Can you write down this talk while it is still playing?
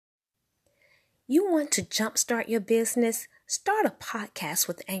You want to jumpstart your business? Start a podcast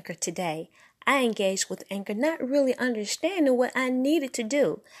with Anchor today. I engaged with Anchor not really understanding what I needed to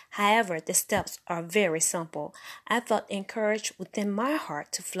do. However, the steps are very simple. I felt encouraged within my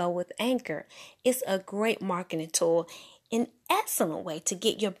heart to flow with Anchor. It's a great marketing tool, an excellent way to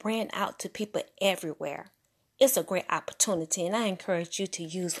get your brand out to people everywhere. It's a great opportunity, and I encourage you to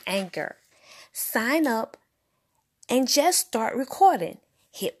use Anchor. Sign up and just start recording.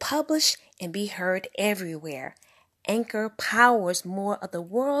 Hit publish and be heard everywhere. Anchor powers more of the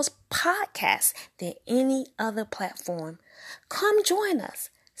world's podcasts than any other platform. Come join us.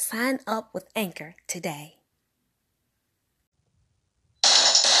 Sign up with Anchor today.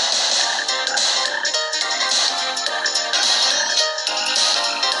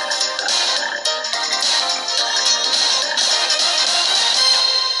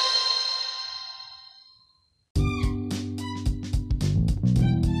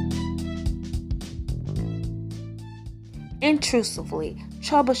 Intrusively,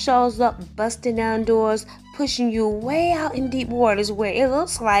 trouble shows up busting down doors, pushing you way out in deep waters where it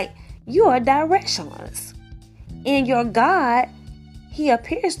looks like you are directionless. In your God, He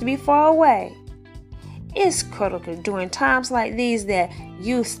appears to be far away. It's critical during times like these that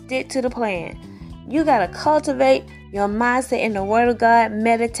you stick to the plan. You got to cultivate your mindset in the Word of God,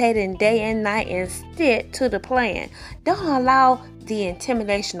 meditating day and night, and stick to the plan. Don't allow the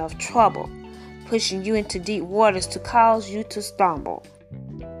intimidation of trouble pushing you into deep waters to cause you to stumble.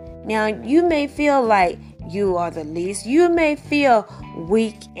 Now, you may feel like you are the least. You may feel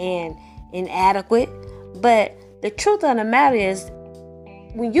weak and inadequate. But the truth of the matter is,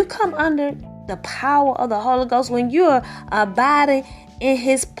 when you come under the power of the Holy Ghost, when you're abiding in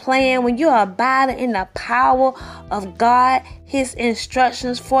His plan, when you're abiding in the power of God, His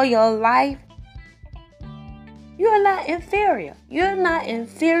instructions for your life, you're not inferior. You're not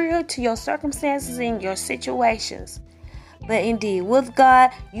inferior to your circumstances and your situations. But indeed, with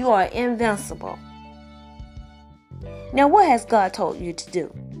God, you are invincible. Now, what has God told you to do?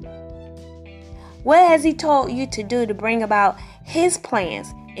 What has He told you to do to bring about His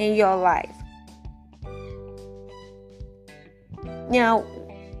plans in your life? Now,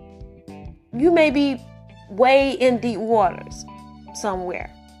 you may be way in deep waters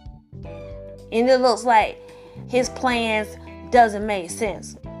somewhere, and it looks like His plans doesn't make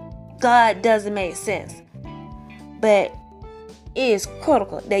sense. God doesn't make sense. But it is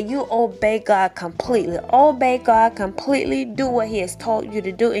critical that you obey God completely. Obey God completely. Do what He has told you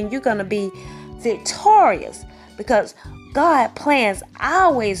to do, and you're going to be victorious, because God's plans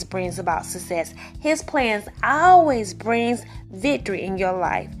always brings about success. His plans always brings victory in your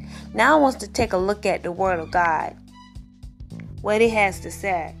life. Now I want to take a look at the Word of God, what it has to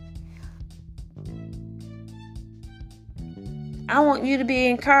say. I want you to be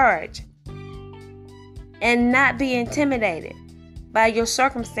encouraged and not be intimidated by your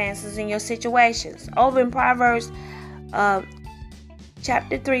circumstances and your situations. Over in Proverbs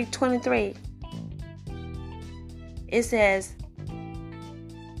chapter 3:23, it says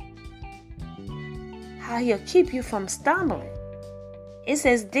how He'll keep you from stumbling. It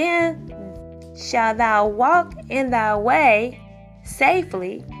says, then shalt thou walk in thy way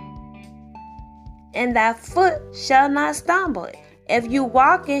safely, and thy foot shall not stumble. If you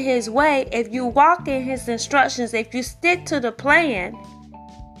walk in His way, if you walk in His instructions, if you stick to the plan,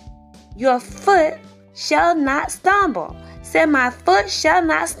 your foot shall not stumble. Say, my foot shall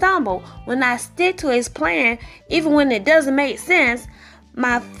not stumble. When I stick to His plan, even when it doesn't make sense,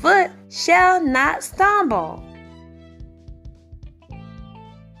 my foot shall not stumble.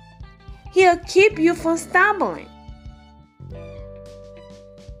 He'll keep you from stumbling.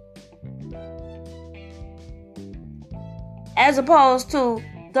 As opposed to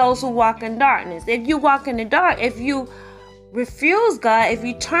those who walk in darkness. If you walk in the dark, if you refuse God, if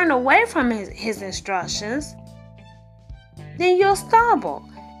you turn away from His instructions, then you'll stumble.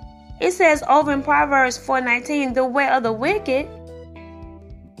 It says over in Proverbs 4:19, the way of the wicked,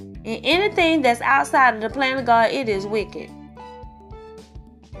 and anything that's outside of the plan of God, it is wicked.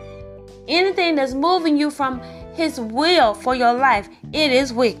 Anything that's moving you from His will for your life, it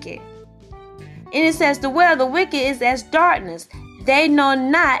is wicked. And it says, the way of the wicked is as darkness. They know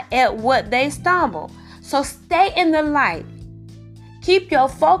not at what they stumble. So stay in the light. Keep your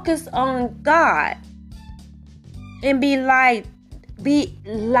focus on God. And be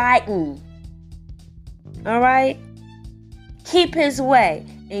lightened. All right? Keep His way,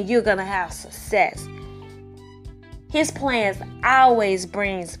 and you're going to have success. His plans always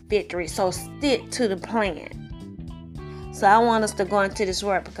brings victory. So stick to the plan. So I want us to go into this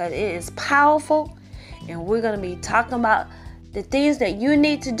word because it is powerful, and we're going to be talking about the things that you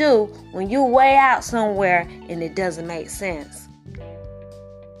need to do when you're way out somewhere and it doesn't make sense.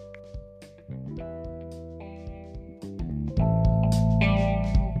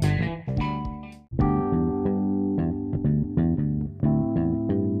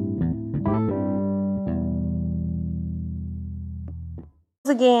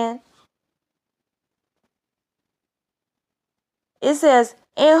 Again, it says,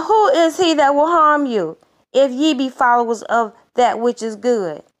 and who is he that will harm you, if ye be followers of that which is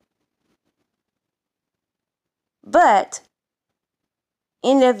good? But,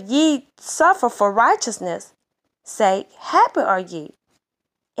 and if ye suffer for righteousness' sake, happy are ye,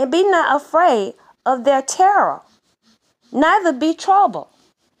 and be not afraid of their terror, neither be troubled.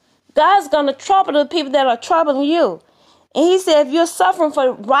 God's going to trouble the people that are troubling you. And he said, if you're suffering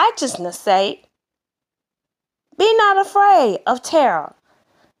for righteousness' sake, be not afraid of terror.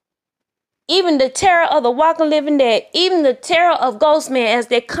 Even the terror of the walking living dead, even the terror of ghost men as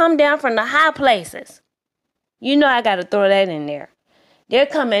they come down from the high places. You know I got to throw that in there. They're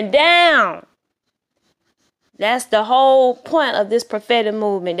coming down. That's the whole point of this prophetic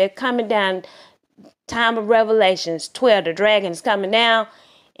movement. They're coming down. Time of Revelations 12, the dragon is coming down.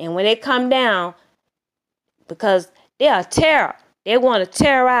 And when they come down, because they are terror, they want to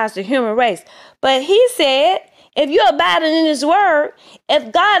terrorize the human race. But he said, if you're abiding in his word,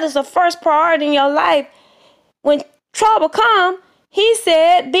 if God is the first priority in your life, when trouble comes, he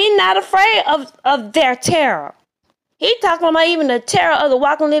said, be not afraid of their terror. He talking about even the terror of the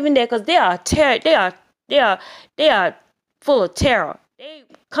walking living dead, because they are full of terror. They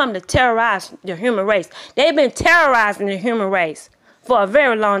come to terrorize the human race. They've been terrorizing the human race for a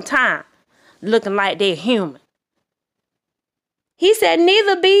very long time, looking like they're human. He said,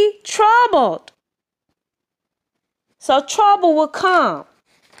 neither be troubled. So trouble will come.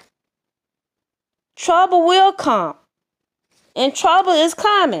 Trouble will come. And trouble is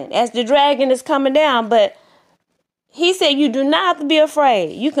coming as the dragon is coming down. But he said you do not have to be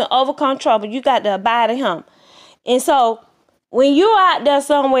afraid. You can overcome trouble. You got to abide in him. And so when you're out there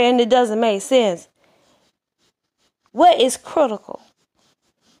somewhere and it doesn't make sense, what is critical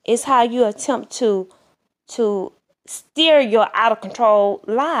is how you attempt to steer your out of control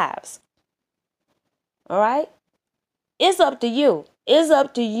lives. All right? It's up to you. It's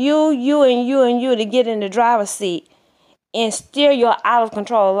up to you to get in the driver's seat and steer your out of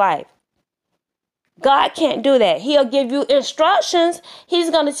control life. God can't do that. He'll give you instructions.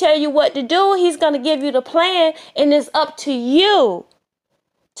 He's going to tell you what to do. He's going to give you the plan, and it's up to you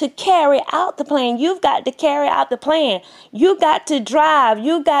to carry out the plan. You've got to carry out the plan. You got to drive.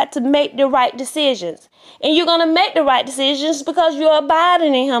 You got to make the right decisions. And you're going to make the right decisions because you're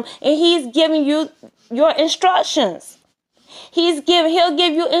abiding in him, and he's giving you your instructions. He'll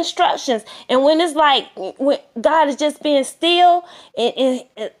give you instructions. And when it's like when God is just being still and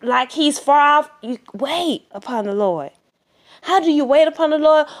like he's far off, you wait upon the Lord. How do you wait upon the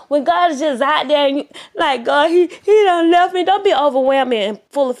Lord when God is just out there and you like, God, he done left me? Don't be overwhelmed and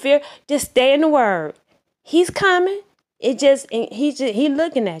full of fear. Just stay in the word. He's coming. He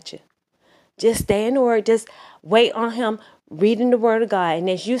looking at you. Just stay in the word. Just wait on him, reading the word of God. And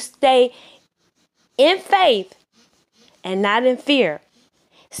as you stay in faith and not in fear,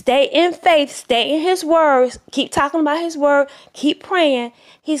 stay in faith, stay in his words, keep talking about his word, keep praying,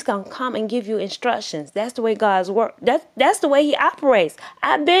 he's going to come and give you instructions. That's the way God's work. That's the way he operates.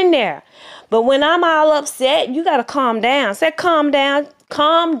 I've been there. But when I'm all upset, you got to calm down. Say, calm down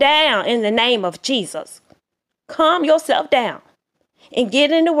in the name of Jesus. Calm yourself down and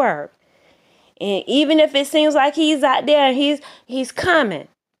get in the word. And even if it seems like he's out there and he's coming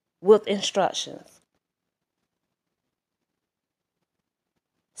with instructions.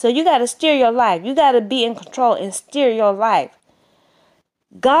 So you got to steer your life. You got to be in control and steer your life.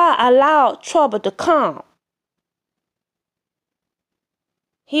 God allowed trouble to come.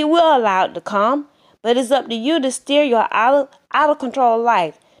 He will allow it to come, but it's up to you to steer your out of control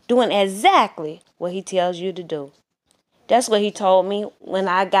life, doing exactly what he tells you to do. That's what he told me when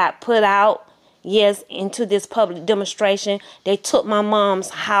I got put out, into this public demonstration. They took my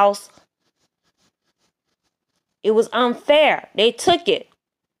mom's house. It was unfair. They took it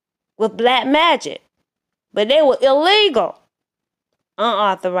with black magic, but they were illegal,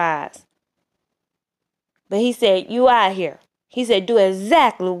 unauthorized. But he said, you out here. He said, do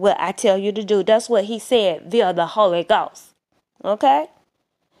exactly what I tell you to do. That's what he said via the Holy Ghost. Okay?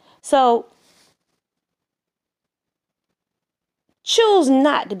 So, choose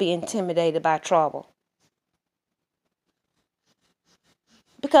not to be intimidated by trouble.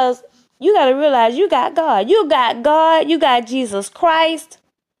 Because you got to realize you got God. You got God. You got Jesus Christ.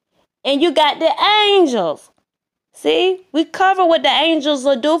 And you got the angels See, we cover what the angels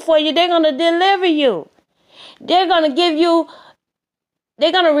will do for you. They're going to deliver you. They're going to give you,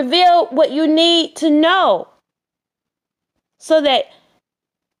 they're going to reveal what you need to know so that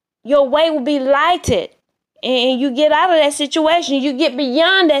your way will be lighted and you get out of that situation. You get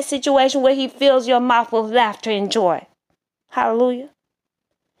beyond that situation where he fills your mouth with laughter and joy. Hallelujah.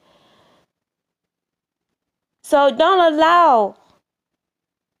 So don't allow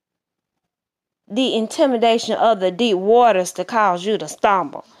the intimidation of the deep waters to cause you to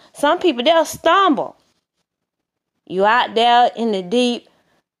stumble. Some people, they'll stumble. You out there in the deep,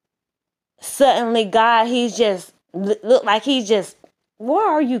 suddenly God, he's just, look like he's just, where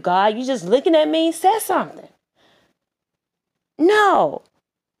are you, God? You just looking at me and said something. No.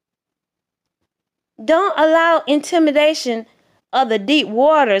 Don't allow intimidation of the deep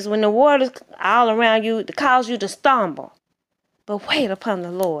waters when the waters all around you to cause you to stumble. But wait upon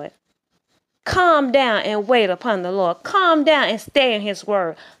the Lord. Calm down and wait upon the Lord. Calm down and stay in his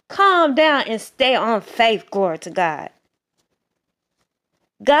word. Calm down and stay on faith. Glory to God.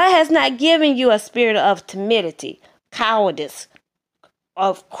 God has not given you a spirit of timidity, cowardice,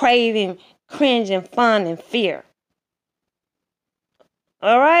 of craving, cringing, fun, and fear.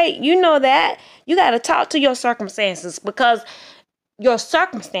 All right? You know that. You got to talk to your circumstances because your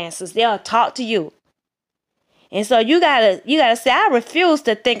circumstances, they'll talk to you. And so you gotta say, I refuse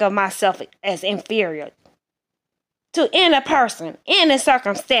to think of myself as inferior to any person, any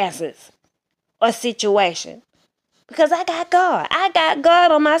circumstances or situation. Because I got God. I got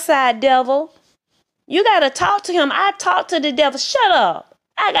God on my side, devil. You gotta talk to him. I talk to the devil. Shut up.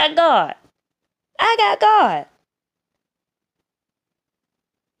 I got God. I got God.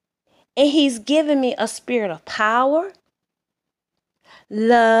 And he's given me a spirit of power,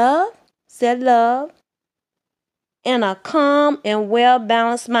 love, and a calm and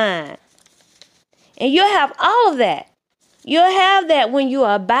well-balanced mind. And you'll have all of that. You'll have that when you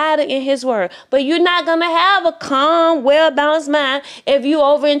abide in his word. But you're not going to have a calm, well-balanced mind if you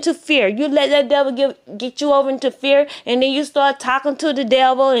over into fear. You let that devil get you over into fear, and then you start talking to the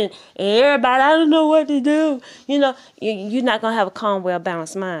devil and everybody, I don't know what to do. You know, you're not going to have a calm,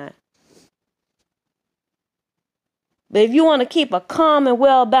 well-balanced mind. But if you want to keep a calm and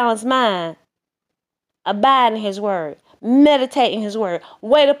well-balanced mind, abide in his word. Meditate in his word.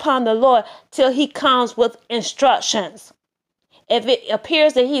 Wait upon the Lord till he comes with instructions. If it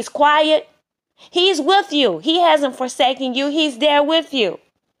appears that he's quiet, he's with you. He hasn't forsaken you. He's there with you.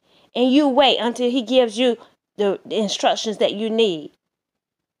 And you wait until he gives you the instructions that you need.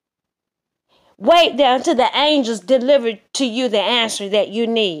 Wait there until the angels deliver to you the answer that you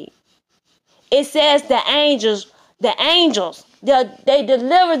need. It says the angels, they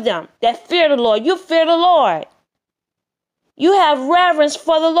deliver them that fear the Lord. You fear the Lord. You have reverence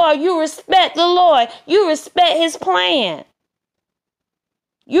for the Lord. You respect the Lord. You respect his plan.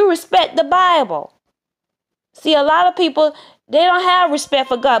 You respect the Bible. See, a lot of people, they don't have respect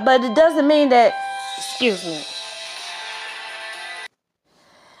for God, but it doesn't mean that,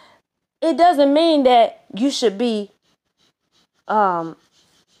 it doesn't mean that you should be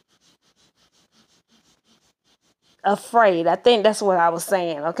afraid. I think that's what I was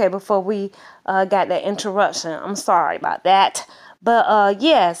saying, okay, before we got that interruption. I'm sorry about that. But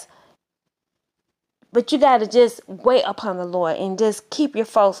yes, but you got to just wait upon the Lord and just keep your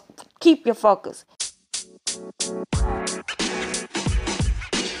focus.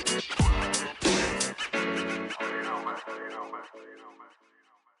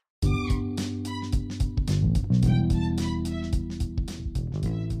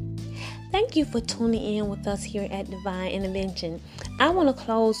 Thank you for tuning in with us here at Divine Intervention. I want to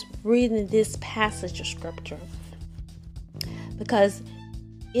close reading this passage of scripture because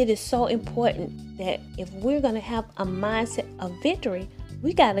it is so important that if we're going to have a mindset of victory,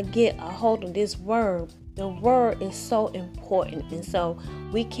 we got to get a hold of this word. The word is so important, and so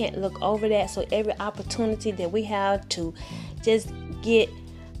we can't look over that. So every opportunity that we have to just get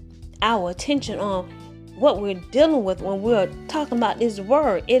our attention on what we're dealing with when we're talking about this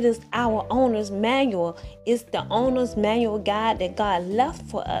word, it is our owner's manual. It's the owner's manual guide that God left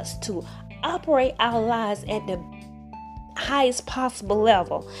for us to operate our lives at the highest possible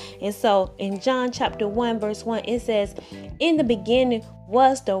level. And so in John chapter 1 verse 1, it says, in the beginning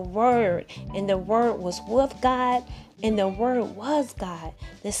was the word, and the word was with God, and the word was God.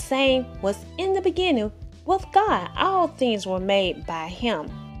 The same was in the beginning with God. All things were made by him,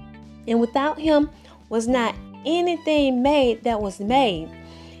 and without him was not anything made that was made.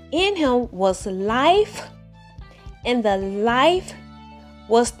 In him was life, and the life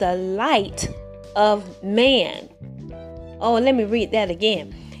was the light of man. Oh, let me read that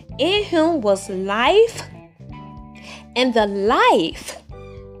again. In him was life, And the life,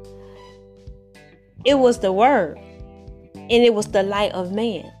 it was the word. And it was the light of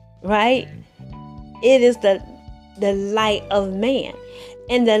man, right? It is the light of man.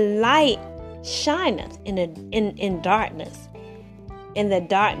 And the light shineth in darkness. And the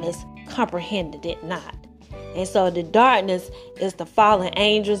darkness comprehended it not. And so the darkness is the fallen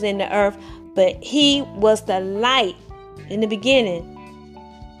angels in the earth. But he was the light in the beginning.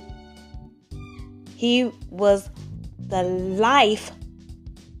 He was the life.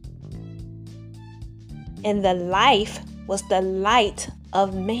 And the life was the light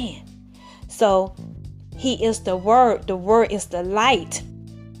of man. So he is the word. The word is the light.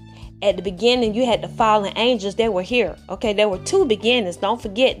 At the beginning, you had the fallen angels. They were here. Okay, there were two beginnings. Don't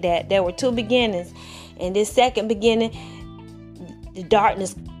forget that. There were two beginnings. And this second beginning, the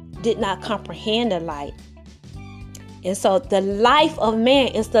darkness did not comprehend the light. And so the life of man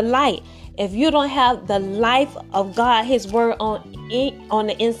is the light. If you don't have the life of God, his word on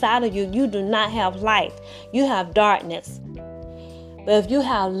the inside of you, you do not have life. You have darkness. But if you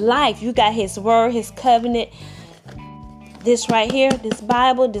have life, you got his word, his covenant. This right here, this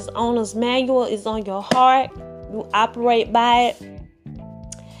Bible, this owner's manual is on your heart. You operate by it.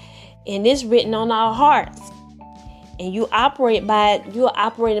 And it's written on our hearts. And you operate by it. You're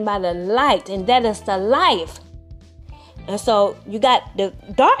operating by the light. And that is the life. And so you got the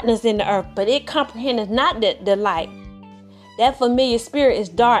darkness in the earth, but it comprehends not the light. That familiar spirit is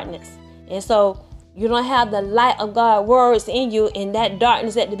darkness. And so you don't have the light of God's words in you, and that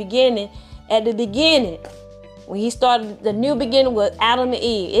darkness at the beginning, when he started the new beginning with Adam and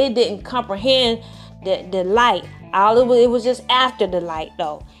Eve, it didn't comprehend the light. It was just after the light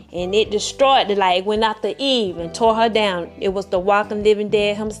though. And it destroyed the light. It went after Eve and tore her down. It was the walking living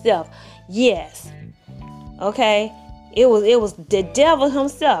dead himself. Yes. Okay. It was the devil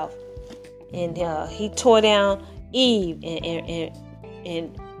himself. And he tore down Eve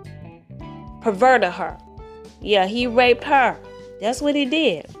and perverted her. Yeah, he raped her. That's what he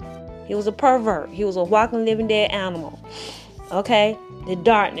did. He was a pervert. He was a walking living dead animal. Okay? The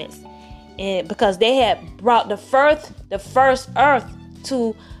darkness. And because they had brought the first earth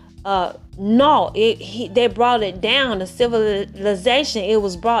to naught. They brought it down. The civilization, it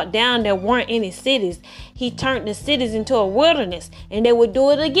was brought down. There weren't any cities. He turned the cities into a wilderness, and they would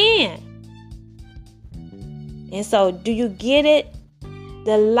do it again. And so, do you get it?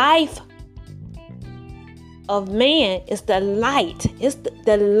 The life of man is the light. It's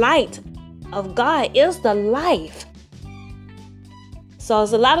the light of God is the life. So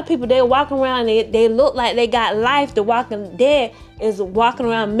there's a lot of people, they walking around, they look like they got life. The walking dead is walking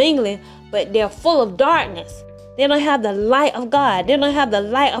around mingling, but they're full of darkness. They don't have the light of God. They don't have the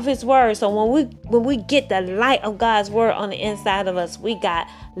light of his word. So when we get the light of God's word on the inside of us, we got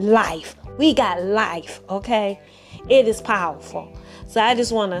life. We got life, okay? It is powerful. So I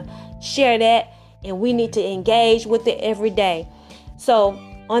just want to share that, and we need to engage with it every day. So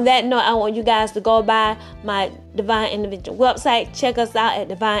on that note, I want you guys to go by my Divine Intervention website. Check us out at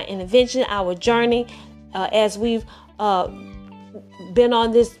Divine Intervention, our journey as we've been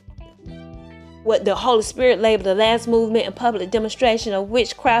on this, what the Holy Spirit labeled the last movement and public demonstration of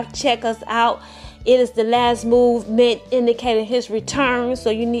witchcraft. Check us out. It is the last movement indicating his return. So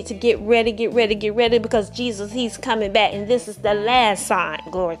you need to get ready, because Jesus, he's coming back. And this is the last sign.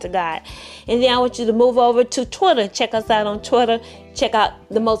 Glory to God. And then I want you to move over to Twitter. Check us out on Twitter. Check out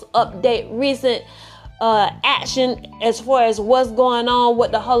the most recent action as far as what's going on,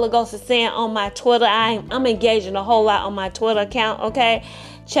 what the Holy Ghost is saying on my Twitter. I'm engaging a whole lot on my Twitter account. Okay.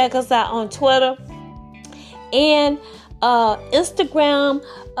 Check us out on Twitter and Instagram,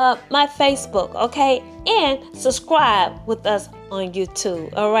 my Facebook, okay? And subscribe with us on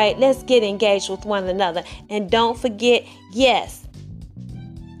YouTube, all right? Let's get engaged with one another. And don't forget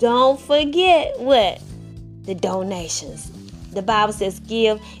what? The donations. The Bible says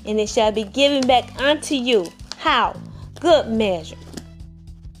give, and it shall be given back unto you. How? Good measure.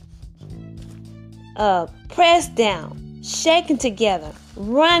 Pressed down, shaken together,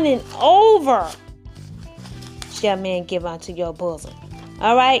 running over, shall man give unto your bosom.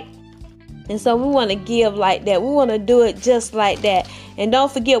 All right? And so we want to give like that. We want to do it just like that. And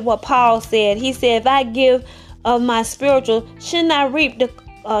don't forget what Paul said. He said, if I give of my spiritual, shouldn't I reap the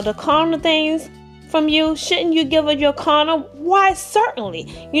carnal things from you? Shouldn't you give of your carnal? Why,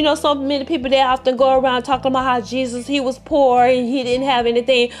 certainly. You know, so many people, they often go around talking about how Jesus, he was poor and he didn't have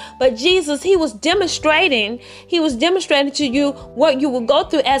anything. But Jesus, he was demonstrating to you what you will go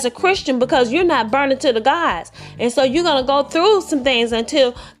through as a Christian, because you're not burning to the gods. And so you're going to go through some things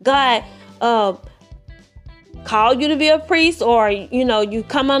until God call you to be a priest, or you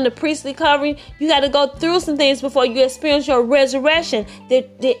come under priestly covering, you got to go through some things before you experience your resurrection.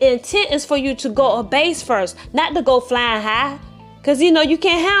 The intent is for you to go a base first, not to go flying high, because you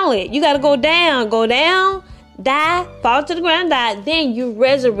can't handle it. You got to go down, die, fall to the ground, die, then you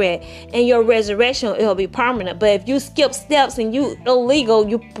resurrect, and your resurrection, it'll be permanent. But if you skip steps and you illegal,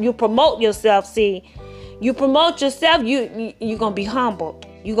 you promote yourself. You promote yourself, you're gonna be humbled.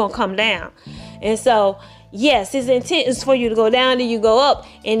 You're gonna come down. And so, yes, his intent is for you to go down, then you go up,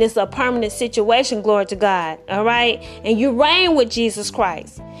 and it's a permanent situation. Glory to God. All right, and you reign with Jesus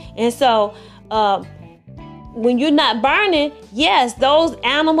Christ. And so, when you're not burning, yes, those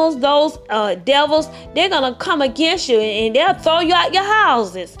animals, those devils, they're going to come against you, and they'll throw you out your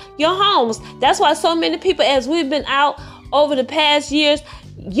houses, your homes. That's why so many people, as we've been out over the past years,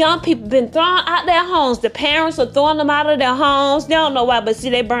 young people been thrown out their homes. The parents are throwing them out of their homes. They don't know why, but see,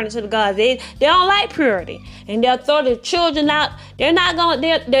 they burn it to the gods. They don't like purity, and they'll throw their children out. They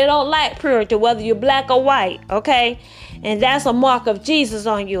don't like purity, whether you're black or white, okay? And that's a mark of Jesus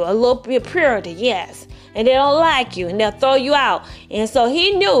on you, a little bit of purity, yes. And they don't like you, and they'll throw you out. And so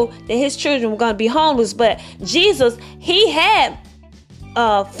he knew that his children were going to be homeless. But Jesus, he had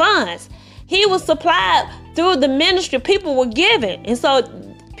funds. He was supplied through the ministry. People were giving. And so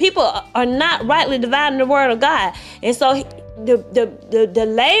people are not rightly dividing the word of God. And so the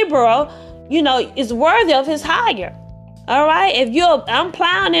laborer, is worthy of his hire. All right? I'm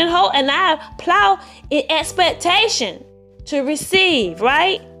plowing in hope, and I plow in expectation to receive,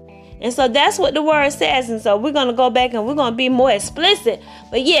 right? And so that's what the word says. And so we're going to go back and we're going to be more explicit.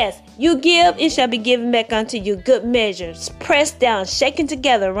 But yes, you give, it shall be given back unto you. Good measures, pressed down, shaken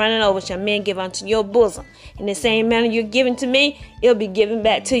together, running over, shall men give unto your bosom. In the same manner you're giving to me, it'll be given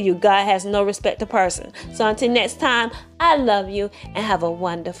back to you. God has no respect to person. So until next time, I love you and have a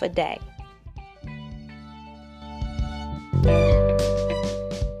wonderful day.